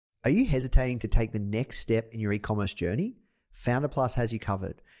Are you hesitating to take the next step in your e-commerce journey? Founder Plus has you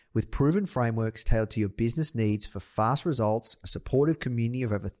covered. With proven frameworks tailored to your business needs for fast results, a supportive community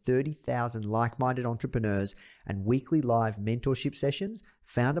of over 30,000 like-minded entrepreneurs, and weekly live mentorship sessions,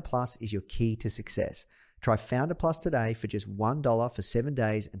 Founder Plus is your key to success. Try Founder Plus today for just $1 for 7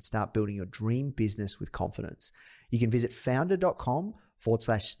 days and start building your dream business with confidence. You can visit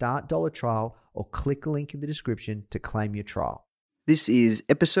founder.com/start $1 or click the link in the description to claim your trial. This is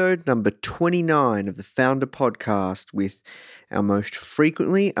episode number 29 of the Founder Podcast with our most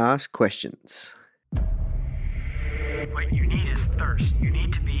frequently asked questions. What you need is thirst. You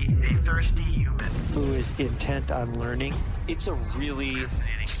need to be a thirsty human who is intent on learning. It's a really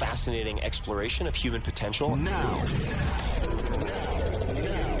fascinating exploration of human potential. Now,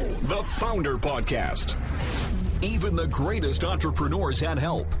 the Founder Podcast. Even the greatest entrepreneurs had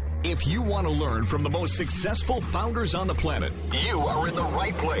help. If you want to learn from the most successful founders on the planet, you are in the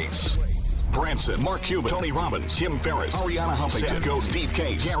right place. Branson, Mark Cuban, Tony Robbins, Tim Ferriss, Arianna Huffington, Seth Godin, Steve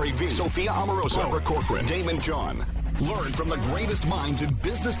Case, Gary Vee, Sophia Amoruso, Barbara Corcoran, Damon John. Learn from the greatest minds in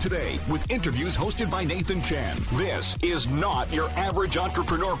business today with interviews hosted by Nathan Chan. This is not your average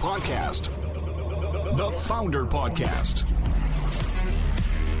entrepreneur podcast. The Founder Podcast.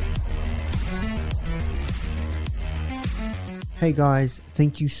 Hey guys,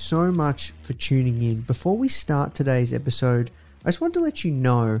 thank you so much for tuning in. Before we start today's episode, I just want to let you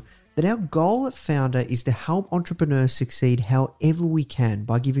know that our goal at Founder is to help entrepreneurs succeed however we can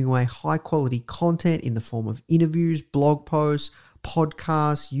by giving away high quality content in the form of interviews, blog posts,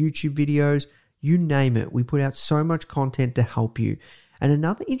 podcasts, YouTube videos, you name it. We put out so much content to help you. And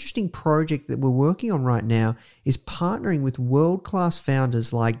another interesting project that we're working on right now is partnering with world-class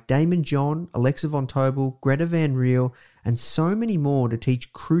founders like Damon John, Alexa Von Tobel, Greta Van Riel, and so many more to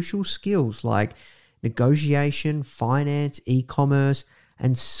teach crucial skills like negotiation, finance, e-commerce,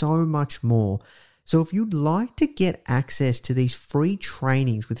 and so much more. So if you'd like to get access to these free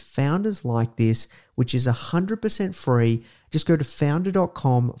trainings with founders like this, which is 100% free, just go to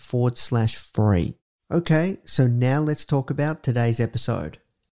founder.com/free. Okay, so now let's talk about today's episode.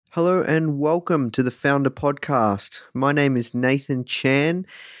 Hello and welcome to the Founder Podcast. My name is Nathan Chan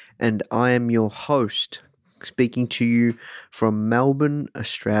and I am your host, speaking to you from Melbourne,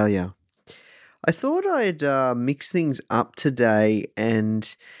 Australia. I thought I'd mix things up today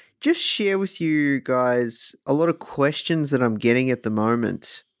and just share with you guys a lot of questions that I'm getting at the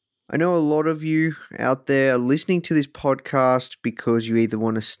moment. I know a lot of you out there are listening to this podcast because you either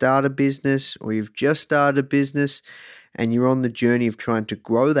want to start a business or you've just started a business and you're on the journey of trying to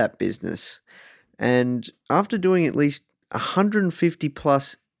grow that business. And after doing at least 150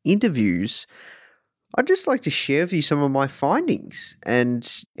 plus interviews, I'd just like to share with you some of my findings and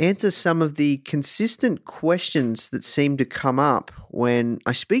answer some of the consistent questions that seem to come up when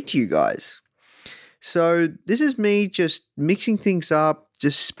I speak to you guys. So this is me just mixing things up,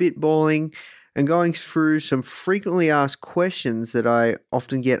 just spitballing and going through some frequently asked questions that I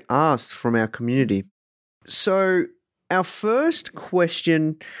often get asked from our community. So our first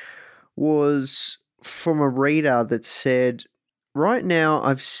question was from a reader that said, right now,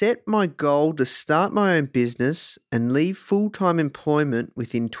 I've set my goal to start my own business and leave full-time employment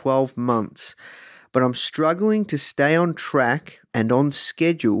within 12 months, but I'm struggling to stay on track and on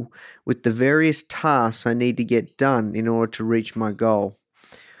schedule with the various tasks I need to get done in order to reach my goal.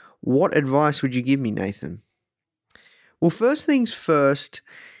 What advice would you give me, Nathan? Well, first things first,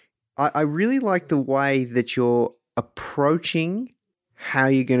 I really like the way that you're approaching how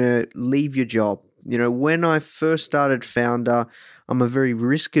you're going to leave your job. You know, when I first started Founder, I'm a very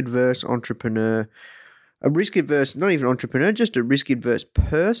risk-averse entrepreneur. Not even entrepreneur, just a risk-averse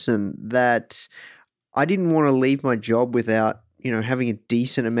person that I didn't want to leave my job without, having a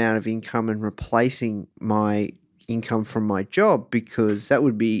decent amount of income and replacing my income from my job because that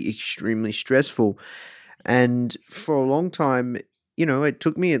would be extremely stressful. And for a long time, it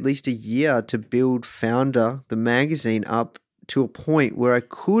took me at least a year to build Founder, the magazine, up to a point where I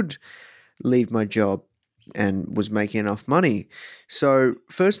could leave my job and was making enough money. So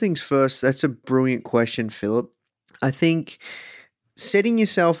first things first, that's a brilliant question, Philip. I think setting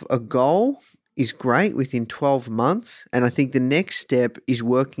yourself a goal is great within 12 months. And I think the next step is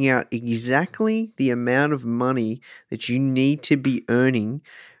working out exactly the amount of money that you need to be earning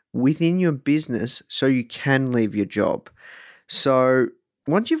within your business so you can leave your job. So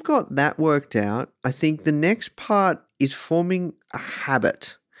once you've got that worked out, I think the next part is forming a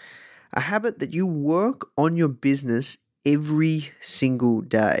habit that you work on your business every single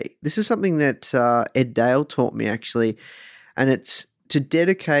day. This is something that Ed Dale taught me actually, and it's to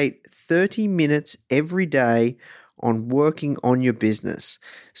dedicate 30 minutes every day on working on your business.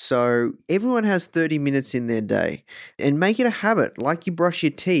 So everyone has 30 minutes in their day, and make it a habit. Like you brush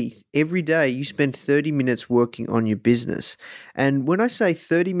your teeth, every day you spend 30 minutes working on your business. And when I say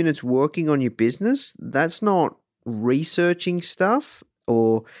 30 minutes working on your business, that's not researching stuff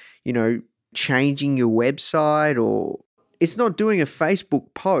or, changing your website, or it's not doing a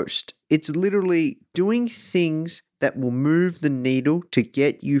Facebook post. It's literally doing things that will move the needle to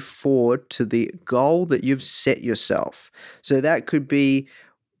get you forward to the goal that you've set yourself. So that could be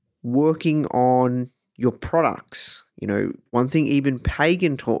working on your products. One thing Eben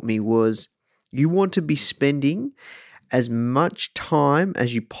Pagan taught me was you want to be spending as much time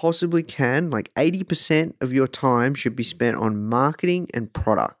as you possibly can, like 80% of your time should be spent on marketing and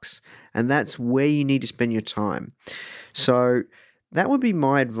products. And that's where you need to spend your time. So that would be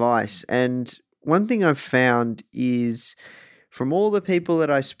my advice. And one thing I've found is from all the people that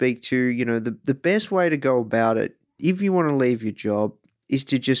I speak to, the best way to go about it, if you want to leave your job, is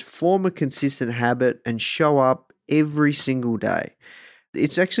to just form a consistent habit and show up every single day.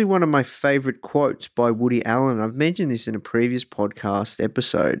 It's actually one of my favorite quotes by Woody Allen. I've mentioned this in a previous podcast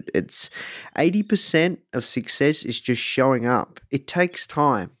episode. It's 80% of success is just showing up. It takes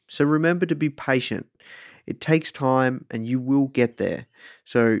time. So remember to be patient. It takes time and you will get there.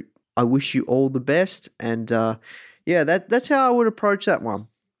 So I wish you all the best. And that's how I would approach that one.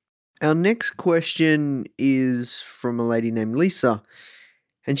 Our next question is from a lady named Lisa.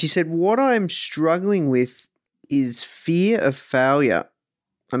 And she said, what I'm struggling with is fear of failure.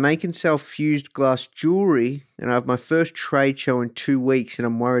 I make and sell fused glass jewelry, and I have my first trade show in 2 weeks, and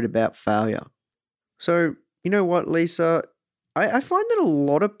I'm worried about failure. So, you know what, Lisa? I find that a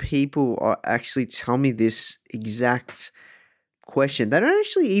lot of people are actually tell me this exact question. They don't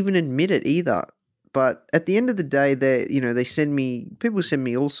actually even admit it either. But at the end of the day, people send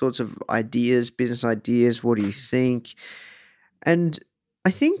me all sorts of ideas, business ideas. What do you think? And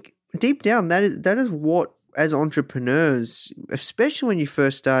I think deep down, that is what, as entrepreneurs, especially when you're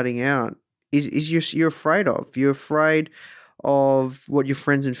first starting out, is you're afraid of. You're afraid of what your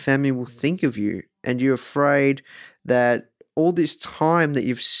friends and family will think of you, and you're afraid that all this time that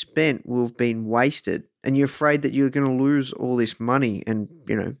you've spent will have been wasted, and you're afraid that you're going to lose all this money, and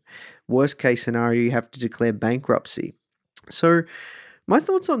worst case scenario, you have to declare bankruptcy. So my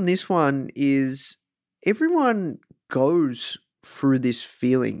thoughts on this one is everyone goes through this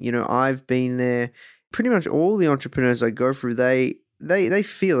feeling. I've been there. Pretty much all the entrepreneurs I go through, they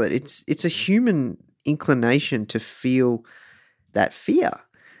feel it. It's a human inclination to feel that fear.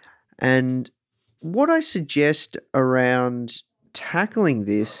 And what I suggest around tackling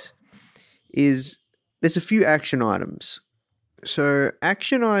this is there's a few action items. So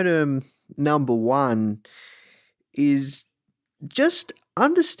action item number 1 is just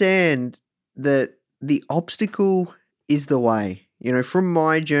understand that the obstacle is the way. From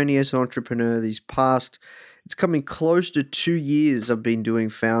my journey as an entrepreneur, it's coming close to 2 years I've been doing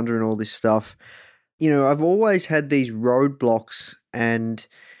Founder and all this stuff. I've always had these roadblocks, and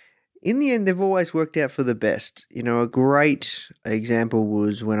in the end, they've always worked out for the best. A great example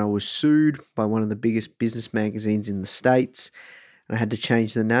was when I was sued by one of the biggest business magazines in the States, and I had to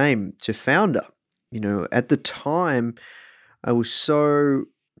change the name to Founder. At the time, I was so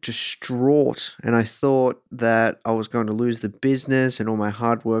distraught, and I thought that I was going to lose the business and all my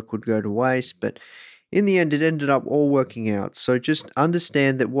hard work would go to waste, but in the end it ended up all working out. So just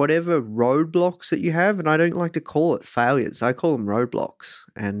understand that whatever roadblocks that you have, and I don't like to call it failures, I call them roadblocks.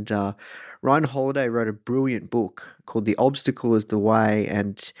 And Ryan Holiday wrote a brilliant book called The Obstacle is the Way,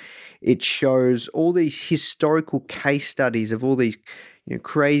 and it shows all these historical case studies of all these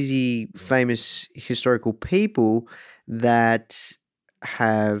crazy famous historical people that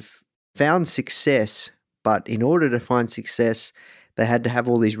have found success, but in order to find success, they had to have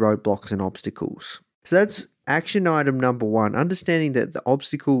all these roadblocks and obstacles. So that's action item number 1, understanding that the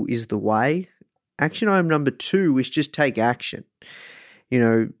obstacle is the way. Action item number 2 is just take action.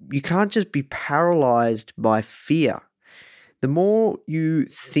 You can't just be paralyzed by fear. The more you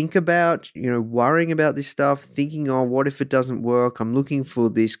think about, worrying about this stuff, thinking, oh, what if it doesn't work? I'm looking for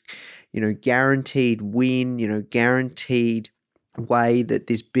this, guaranteed win, guaranteed way that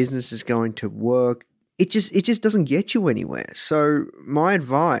this business is going to work. It just doesn't get you anywhere. So my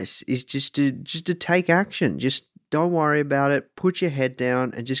advice is just to take action. Just don't worry about it. Put your head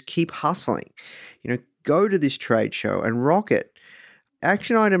down and just keep hustling. Go to this trade show and rock it.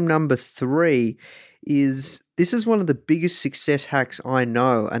 Action item number 3 is, this is one of the biggest success hacks I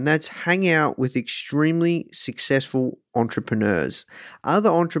know, and that's hang out with extremely successful entrepreneurs, other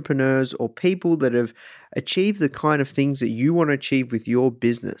entrepreneurs or people that have achieved the kind of things that you want to achieve with your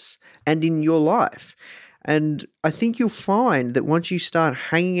business and in your life. And I think you'll find that once you start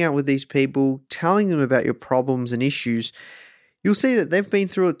hanging out with these people, telling them about your problems and issues, you'll see that they've been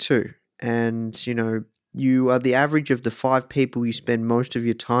through it too. And, you are the average of the 5 people you spend most of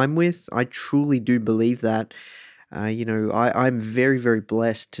your time with. I truly do believe that. I'm very, very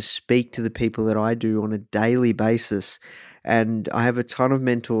blessed to speak to the people that I do on a daily basis. And I have a ton of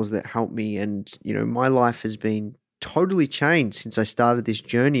mentors that help me. And, my life has been totally changed since I started this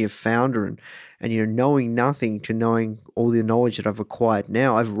journey of founder and knowing nothing to knowing all the knowledge that I've acquired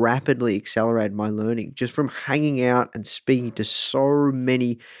now. I've rapidly accelerated my learning just from hanging out and speaking to so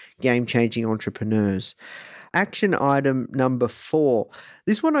many game-changing entrepreneurs. Action item number 4.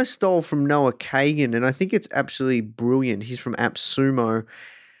 This one I stole from Noah Kagan, and I think it's absolutely brilliant. He's from AppSumo.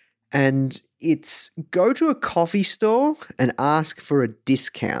 And it's go to a coffee store and ask for a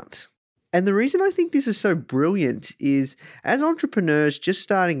discount. And the reason I think this is so brilliant is as entrepreneurs just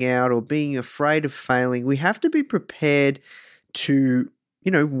starting out or being afraid of failing, we have to be prepared to,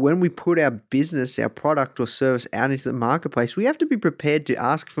 when we put our business, our product or service out into the marketplace, we have to be prepared to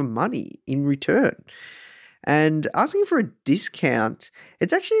ask for money in return. And asking for a discount,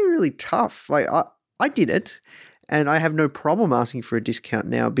 it's actually really tough. Like I did it, and I have no problem asking for a discount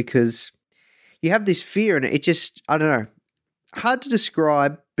now because you have this fear and it just, I don't know, hard to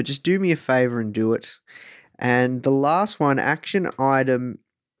describe, but just do me a favor and do it. And the last one, action item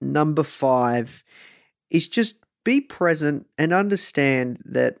number 5, is just be present and understand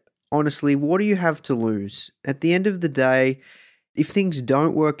that honestly, what do you have to lose? At the end of the day, if things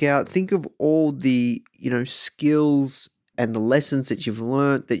don't work out, think of all the, skills and the lessons that you've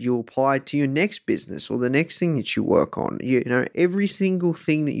learned that you apply to your next business or the next thing that you work on. Every single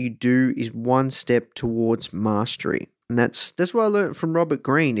thing that you do is one step towards mastery. And that's what I learned from Robert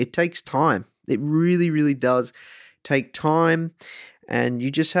Greene. It takes time. It really, really does take time. And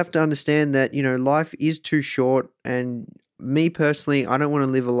you just have to understand that, life is too short. And me personally, I don't want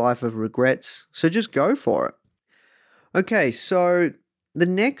to live a life of regrets. So just go for it. Okay, so the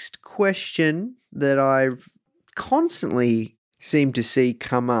next question that I've constantly seemed to see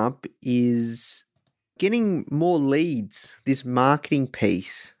come up is getting more leads, this marketing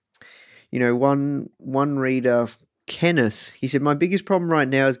piece. One reader, Kenneth, he said, my biggest problem right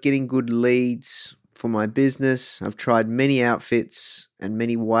now is getting good leads for my business. I've tried many outfits and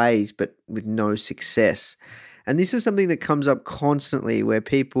many ways, but with no success. And this is something that comes up constantly where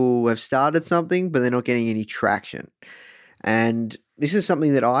people have started something, but they're not getting any traction. And this is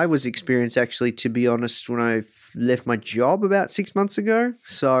something that I was experienced actually, to be honest, when I left my job about 6 months ago.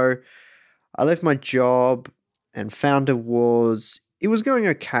 So I left my job and it was going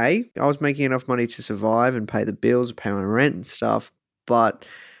okay. I was making enough money to survive and pay the bills, pay my rent and stuff, but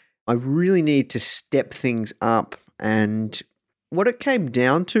I really needed to step things up. And what it came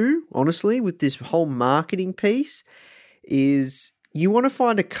down to, honestly, with this whole marketing piece is you want to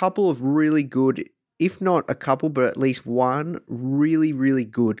find a couple of really good, if not a couple, but at least one really, really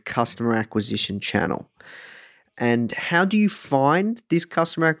good customer acquisition channel. And how do you find this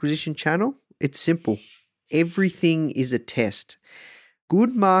customer acquisition channel? It's simple. Everything is a test.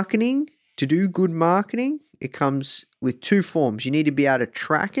 Good marketing, to do good marketing, it comes with 2 forms. You need to be able to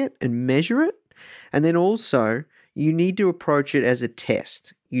track it and measure it. And then also, you need to approach it as a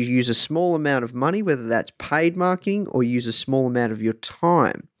test. You use a small amount of money, whether that's paid marketing, or use a small amount of your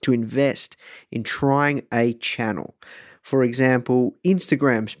time to invest in trying a channel. For example,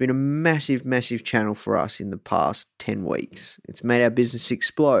 Instagram's been a massive, massive channel for us in the past 10 weeks. It's made our business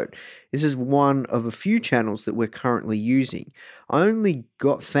explode. This is one of a few channels that we're currently using. I only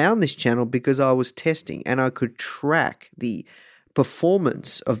found this channel because I was testing and I could track the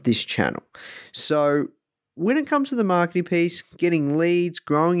performance of this channel. So when it comes to the marketing piece, getting leads,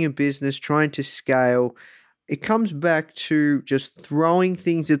 growing your business, trying to scale, it comes back to just throwing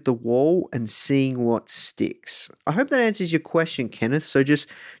things at the wall and seeing what sticks. I hope that answers your question, Kenneth. So just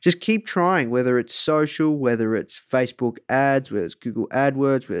keep trying, whether it's social, whether it's Facebook ads, whether it's Google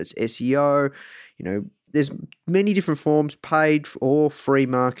AdWords, whether it's SEO. There's many different forms, paid or free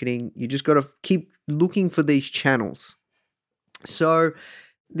marketing. You just got to keep looking for these channels. So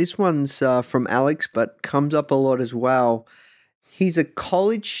this one's from Alex, but comes up a lot as well. He's a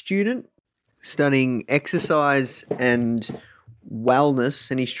college student studying exercise and wellness,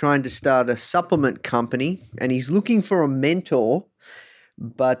 and he's trying to start a supplement company, and he's looking for a mentor,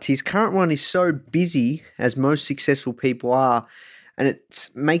 but his current one is so busy, as most successful people are, and it's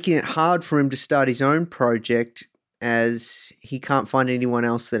making it hard for him to start his own project as he can't find anyone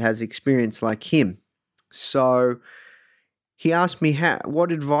else that has experience like him. So he asked me,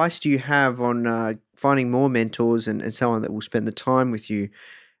 what advice do you have on finding more mentors and so on that will spend the time with you?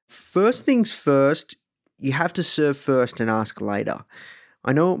 First things first, you have to serve first and ask later.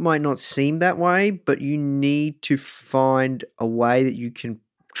 I know it might not seem that way, but you need to find a way that you can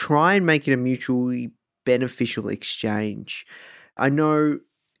try and make it a mutually beneficial exchange. I know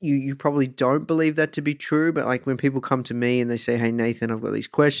you probably don't believe that to be true, but like when people come to me and they say, hey, Nathan, I've got these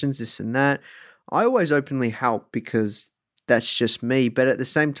questions, this and that, I always openly help because that's just me. But at the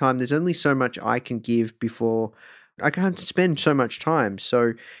same time, there's only so much I can give before I can't spend so much time.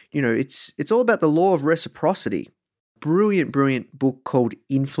 So, it's all about the law of reciprocity. Brilliant book called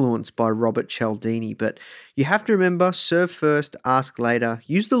Influence by Robert Cialdini. But you have to remember, serve first, ask later.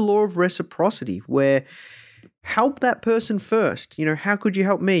 Use the law of reciprocity where help that person first. How could you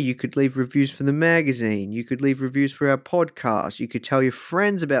help me? You could leave reviews for the magazine. You could leave reviews for our podcast. You could tell your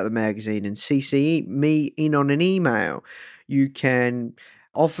friends about the magazine and CC me in on an email. You can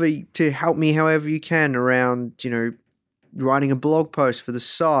offer to help me however you can around, writing a blog post for the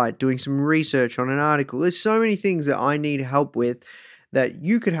site, doing some research on an article. There's so many things that I need help with that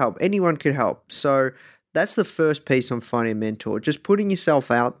you could help. Anyone could help. So that's the first piece on finding a mentor, just putting yourself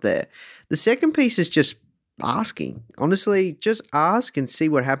out there. The second piece is just asking. Honestly, just ask and see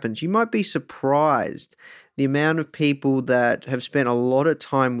what happens. You might be surprised the amount of people that have spent a lot of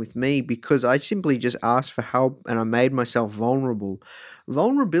time with me because I simply just asked for help and I made myself vulnerable.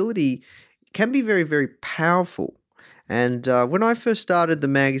 Vulnerability can be very, very powerful. And when I first started the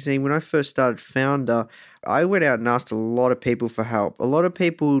magazine, when I first started Founder, I went out and asked a lot of people for help. A lot of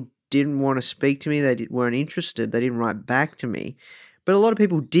people didn't want to speak to me. They weren't interested. They didn't write back to me. But a lot of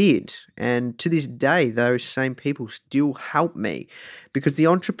people did. And to this day, those same people still help me because the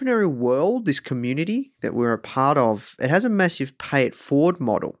entrepreneurial world, this community that we're a part of, it has a massive pay it forward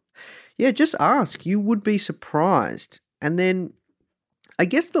model. Yeah, just ask. You would be surprised. And then I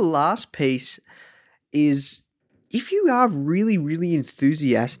guess the last piece is if you are really, really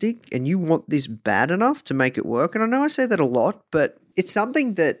enthusiastic and you want this bad enough to make it work, and I know I say that a lot, but it's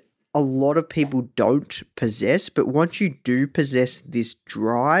something that a lot of people don't possess, but once you do possess this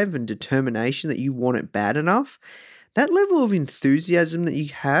drive and determination that you want it bad enough, that level of enthusiasm that you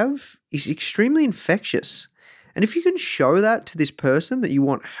have is extremely infectious. And if you can show that to this person that you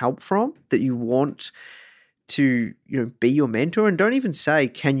want help from, that you want to be your mentor, and don't even say,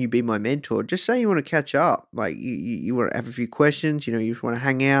 can you be my mentor? Just say you want to catch up. Like you want to have a few questions, you just want to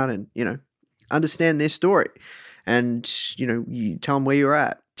hang out and, understand their story. And, you tell them where you're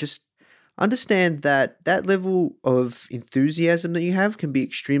at. Just understand that level of enthusiasm that you have can be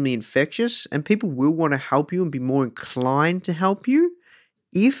extremely infectious and people will want to help you and be more inclined to help you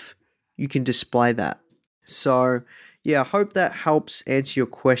if you can display that. So, yeah, I hope that helps answer your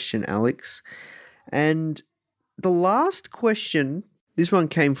question, Alex. And the last question, this one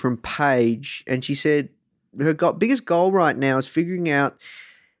came from Paige, and she said her biggest goal right now is figuring out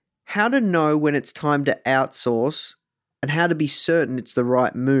how to know when it's time to outsource and how to be certain it's the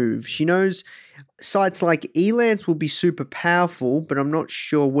right move. She knows sites like Elance will be super powerful, but I'm not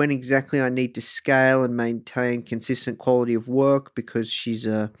sure when exactly I need to scale and maintain consistent quality of work because she's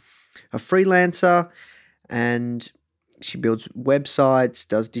a freelancer and she builds websites,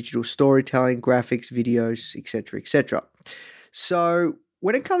 does digital storytelling, graphics, videos, etc., etc. So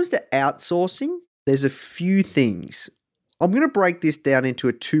when it comes to outsourcing, there's a few things. I'm going to break this down into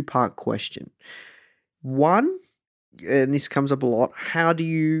a two-part question. One, and this comes up a lot, how do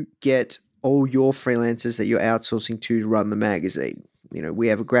you get all your freelancers that you're outsourcing to run the magazine? We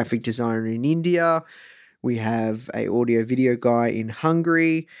have a graphic designer in India. We have an audio video guy in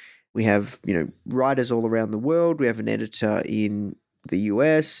Hungary. We have, writers all around the world. We have an editor in the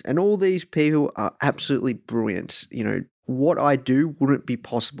US, and all these people are absolutely brilliant. What I do wouldn't be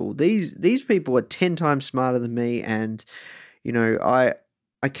possible. These people are 10 times smarter than me, and,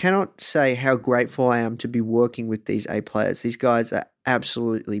 I cannot say how grateful I am to be working with these A players. These guys are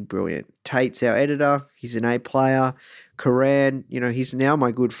absolutely brilliant. Tate's our editor. He's an A player. Karan, he's now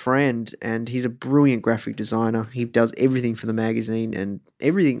my good friend and he's a brilliant graphic designer. He does everything for the magazine and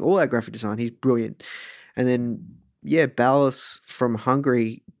everything, all our graphic design. He's brilliant. And then, Balas from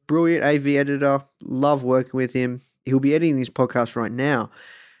Hungary, brilliant AV editor. Love working with him. He'll be editing this podcast right now.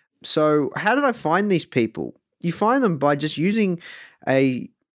 So how did I find these people? You find them by just using a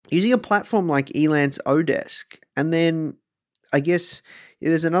platform like Elance Odesk. And then I guess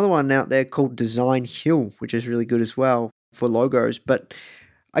there's another one out there called Design Hill, which is really good as well for logos. But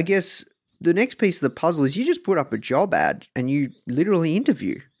I guess the next piece of the puzzle is you just put up a job ad and you literally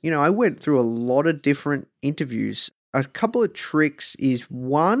interview. I went through a lot of different interviews. A couple of tricks is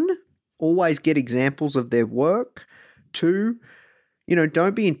 1, always get examples of their work. 2,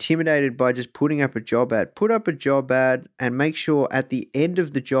 don't be intimidated by just putting up a job ad. Put up a job ad and make sure at the end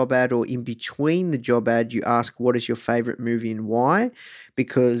of the job ad or in between the job ad, you ask what is your favorite movie and why,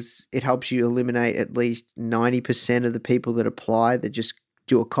 because it helps you eliminate at least 90% of the people that apply that just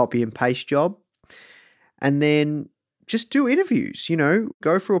do a copy and paste job. And then just do interviews,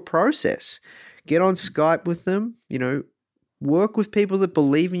 go through a process. Get on Skype with them, work with people that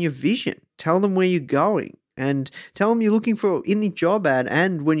believe in your vision. Tell them where you're going and tell them you're looking for, in the job ad,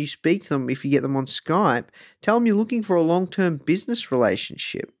 and when you speak to them, if you get them on Skype, tell them you're looking for a long-term business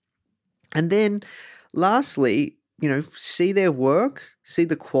relationship. And then lastly, see their work, see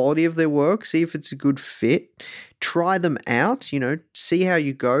the quality of their work, see if it's a good fit, try them out, see how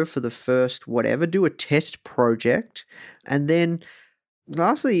you go for the first whatever, do a test project. And then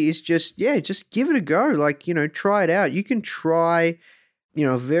lastly is just give it a go. Try it out. You can try,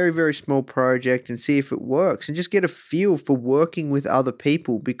 a very, very small project and see if it works and just get a feel for working with other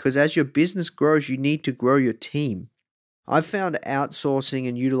people, because as your business grows, you need to grow your team. I've found outsourcing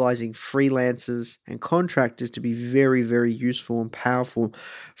and utilizing freelancers and contractors to be very, very useful and powerful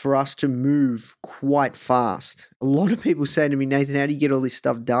for us to move quite fast. A lot of people say to me, Nathan, how do you get all this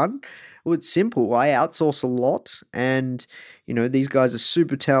stuff done? Well, it's simple. I outsource a lot, and these guys are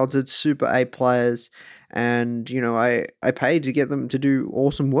super talented, super A players, and I pay to get them to do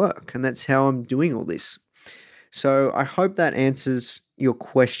awesome work, and that's how I'm doing all this. So I hope that answers your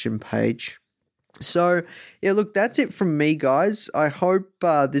question, Paige. So yeah, look, that's it from me, guys. I hope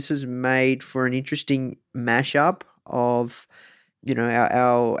this has made for an interesting mashup of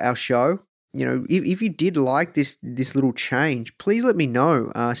our show. If you did like this little change, please let me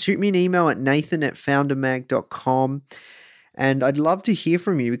know. Shoot me an email at nathan@foundermag.com, and I'd love to hear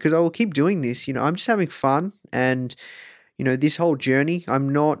from you, because I will keep doing this. I'm just having fun, and this whole journey, I'm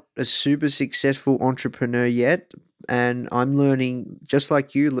not a super successful entrepreneur yet, and I'm learning just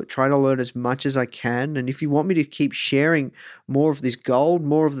like you, trying to learn as much as I can. And if you want me to keep sharing more of this gold,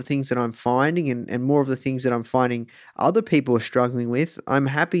 more of the things that I'm finding, and more of the things that I'm finding other people are struggling with, I'm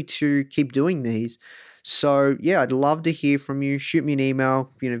happy to keep doing these. So yeah, I'd love to hear from you. Shoot me an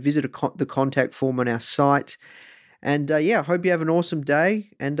email, visit the contact form on our site. And I hope you have an awesome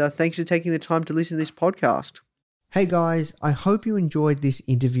day. And thanks for taking the time to listen to this podcast. Hey guys, I hope you enjoyed this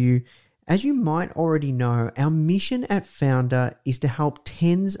interview. As you might already know, our mission at Founder is to help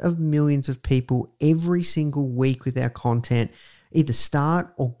tens of millions of people every single week with our content, either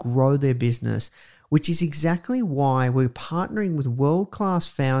start or grow their business, which is exactly why we're partnering with world-class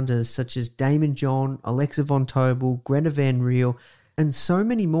founders such as Damon John, Alexa Von Tobel, Greta Van Riel, and so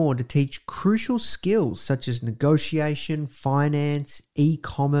many more to teach crucial skills such as negotiation, finance,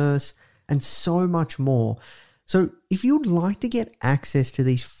 e-commerce, and so much more. So if you'd like to get access to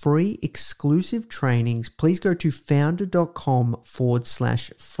these free exclusive trainings, please go to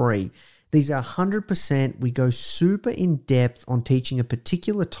founder.com/free. These are 100%. We go super in depth on teaching a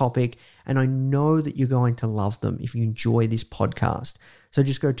particular topic, and I know that you're going to love them if you enjoy this podcast. So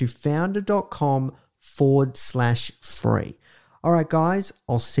just go to founder.com/free. All right, guys,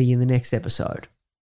 I'll see you in the next episode.